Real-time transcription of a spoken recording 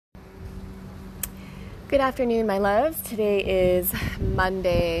Good afternoon, my loves. Today is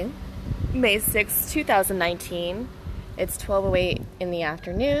Monday, May 6th, 2019. It's 12:08 in the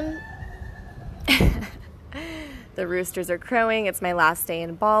afternoon. The roosters are crowing. It's my last day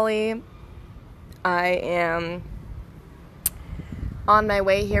in Bali. I am on my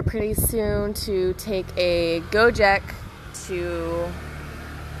way here pretty soon to take a Gojek to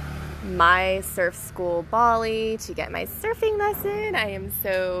my surf school Bali to get my surfing lesson. I am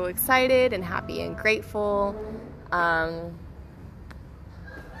so excited and happy and grateful. I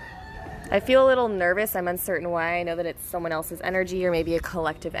feel a little nervous. I'm uncertain why. I know that it's someone else's energy or maybe a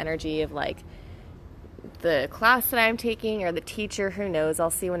collective energy of like the class that I'm taking or the teacher. Who knows? I'll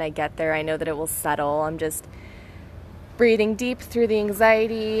see when I get there. I know that it will settle. I'm just breathing deep through the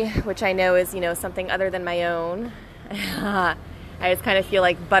anxiety, which I know is, something other than my own. I just kind of feel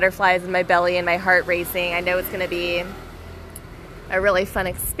like butterflies in my belly and my heart racing. I know it's going to be a really fun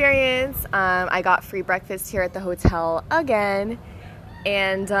experience. I got free breakfast here at the hotel again.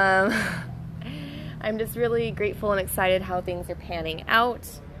 And I'm just really grateful and excited how things are panning out.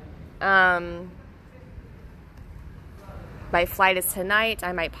 My flight is tonight.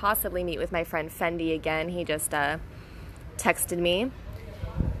 I might possibly meet with my friend Fendi again. He just texted me.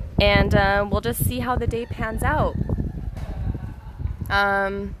 And we'll just see how the day pans out.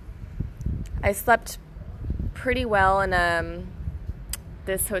 I slept pretty well in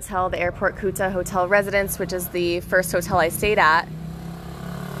this hotel, the Airport Kuta Hotel Residence, which is the first hotel I stayed at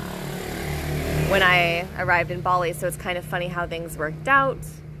when I arrived in Bali, so it's kind of funny how things worked out.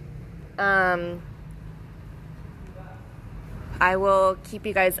 I will keep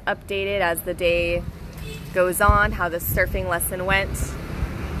you guys updated as the day goes on, how the surfing lesson went,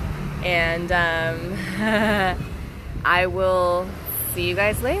 and I will see you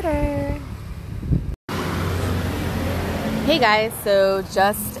guys later. Hey guys, so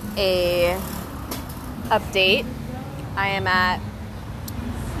just a update. I am at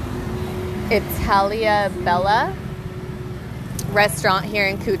Italia Bella restaurant here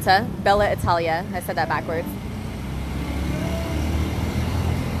in Kuta. Bella Italia. I said that backwards.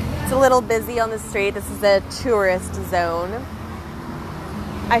 It's a little busy on the street. This is a tourist zone.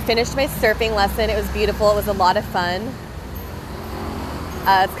 I finished my surfing lesson. It was beautiful. It was a lot of fun.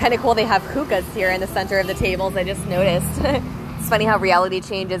 It's kind of cool they have hookahs here in the center of the tables. I just noticed. It's funny how reality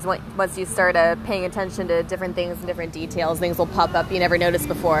changes once you start paying attention to different things and different details. Things will pop up you never noticed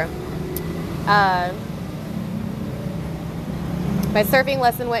before. My surfing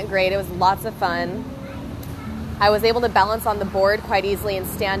lesson went great. It was lots of fun. I was able to balance on the board quite easily and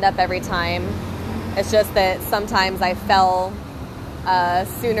stand up every time. It's just that sometimes I fell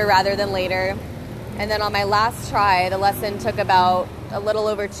sooner rather than later. And then on my last try, the lesson took about a little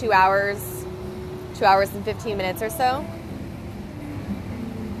over 2 hours, 2 hours and 15 minutes or so.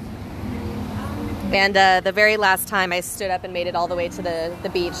 And the very last time I stood up and made it all the way to the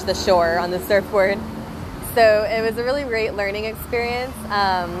beach, the shore on the surfboard. So it was a really great learning experience.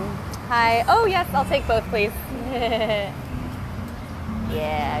 Hi. Oh, yes, I'll take both, please. Yeah,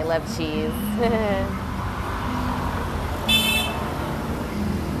 I love cheese.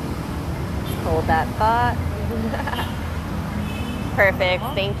 Hold that thought. Perfect,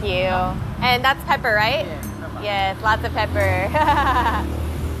 thank you. And that's pepper, right? Yeah, pepper. Yes, lots of pepper.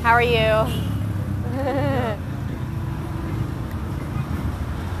 How are you?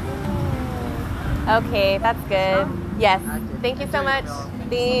 Okay, that's good. Yes, thank you so much.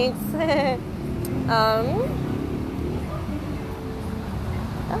 Thanks. Oh,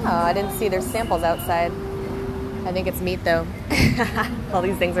 I didn't see there's samples outside. I think it's meat though. All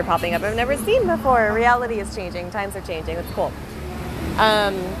these things are popping up I've never seen before. Reality is changing. Times are changing. It's cool.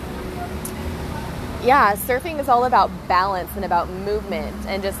 Yeah, surfing is all about balance and about movement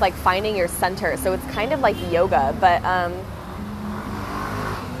and just like finding your center. So it's kind of like yoga, but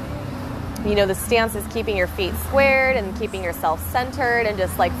the stance is keeping your feet squared and keeping yourself centered and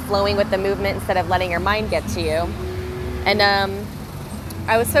just like flowing with the movement instead of letting your mind get to you. And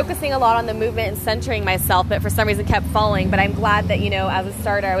I was focusing a lot on the movement and centering myself, but for some reason kept falling. But I'm glad that, as a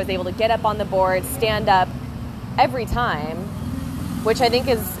starter, I was able to get up on the board, stand up every time, which I think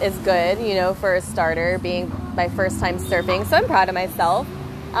is good, for a starter, being my first time surfing. So I'm proud of myself.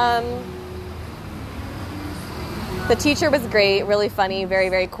 The teacher was great, really funny, very,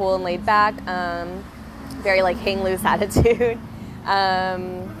 very cool and laid back. Very like hang loose attitude.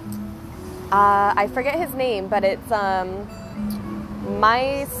 I forget his name, but it's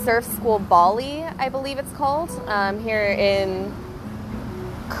My Surf School Bali, I believe it's called, here in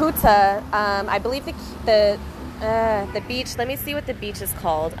Kuta. I believe the beach, let me see what the beach is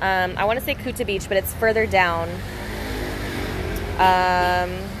called. I want to say Kuta Beach, but it's further down.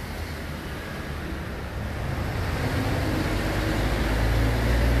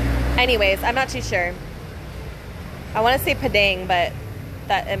 Anyways, I'm not too sure. I want to say Padang, but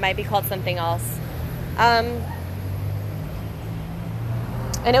that it might be called something else. And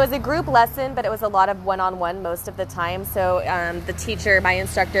it was a group lesson, but it was a lot of one-on-one most of the time. So the teacher, my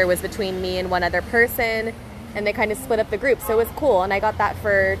instructor, was between me and one other person, and they kind of split up the group. So it was cool, and I got that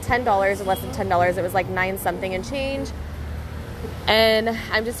for $10 or less than $10. It was like 9 something and change. And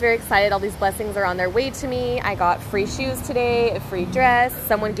I'm just very excited. All these blessings are on their way to me. I got free shoes today, a free dress.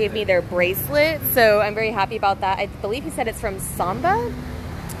 Someone gave me their bracelet, so I'm very happy about that. I believe he said it's from Samba.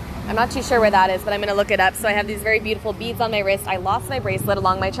 I'm not too sure where that is, but I'm going to look it up. So I have these very beautiful beads on my wrist. I lost my bracelet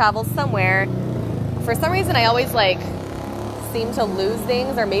along my travels somewhere. For some reason, I always seem to lose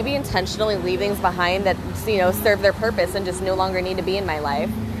things, or maybe intentionally leave things behind that, serve their purpose and just no longer need to be in my life.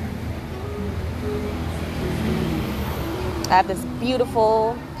 I have this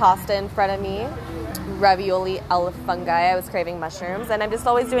beautiful pasta in front of me, ravioli al fungi. I was craving mushrooms, and I'm just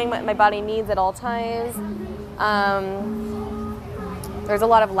always doing what my body needs at all times. There's a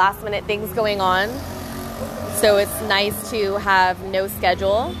lot of last minute things going on, so it's nice to have no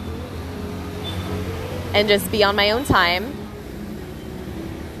schedule and just be on my own time.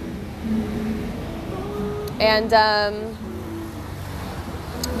 And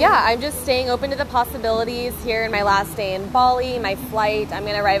I'm just staying open to the possibilities here in my last day in Bali. My flight, I'm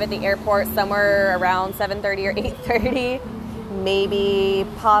going to arrive at the airport somewhere around 7:30 or 8:30, maybe,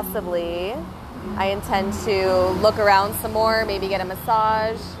 possibly. I intend to look around some more, maybe get a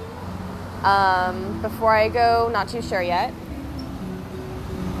massage before I go. Not too sure yet.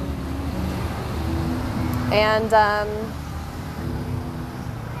 And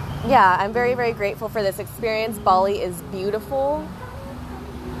I'm very, very grateful for this experience. Bali is beautiful.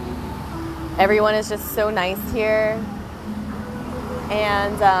 Everyone is just so nice here.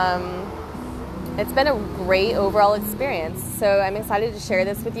 And it's been a great overall experience. So I'm excited to share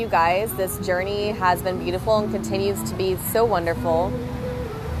this with you guys. This journey has been beautiful and continues to be so wonderful.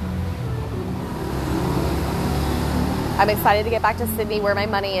 I'm excited to get back to Sydney where my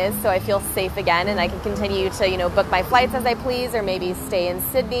money is, so I feel safe again and I can continue to, book my flights as I please, or maybe stay in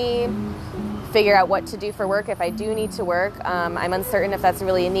Sydney, figure out what to do for work if I do need to work. I'm uncertain if that's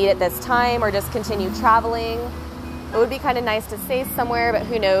really a need at this time, or just continue traveling. It would be kind of nice to stay somewhere, but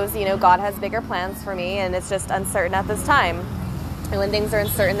who knows? God has bigger plans for me, and it's just uncertain at this time. And when things are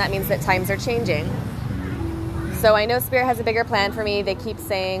uncertain, that means that times are changing. So I know Spirit has a bigger plan for me. They keep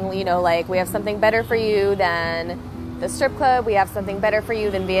saying, we have something better for you than the strip club. We have something better for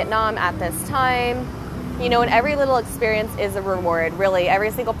you than Vietnam at this time. And every little experience is a reward, really.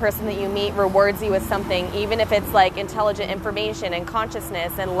 Every single person that you meet rewards you with something, even if it's intelligent information and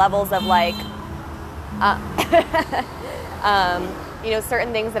consciousness and levels of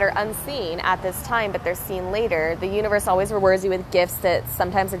certain things that are unseen at this time, but they're seen later. The universe always rewards you with gifts that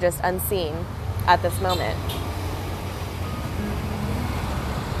sometimes are just unseen at this moment.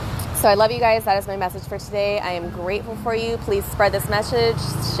 So I love you guys. That is my message for today. I am grateful for you. Please spread this message.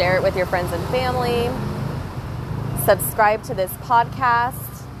 Share it with your friends and family. Subscribe to this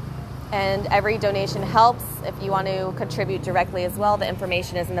podcast. And every donation helps. If you want to contribute directly as well, the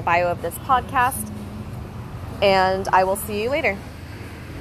information is in the bio of this podcast. And I will see you later.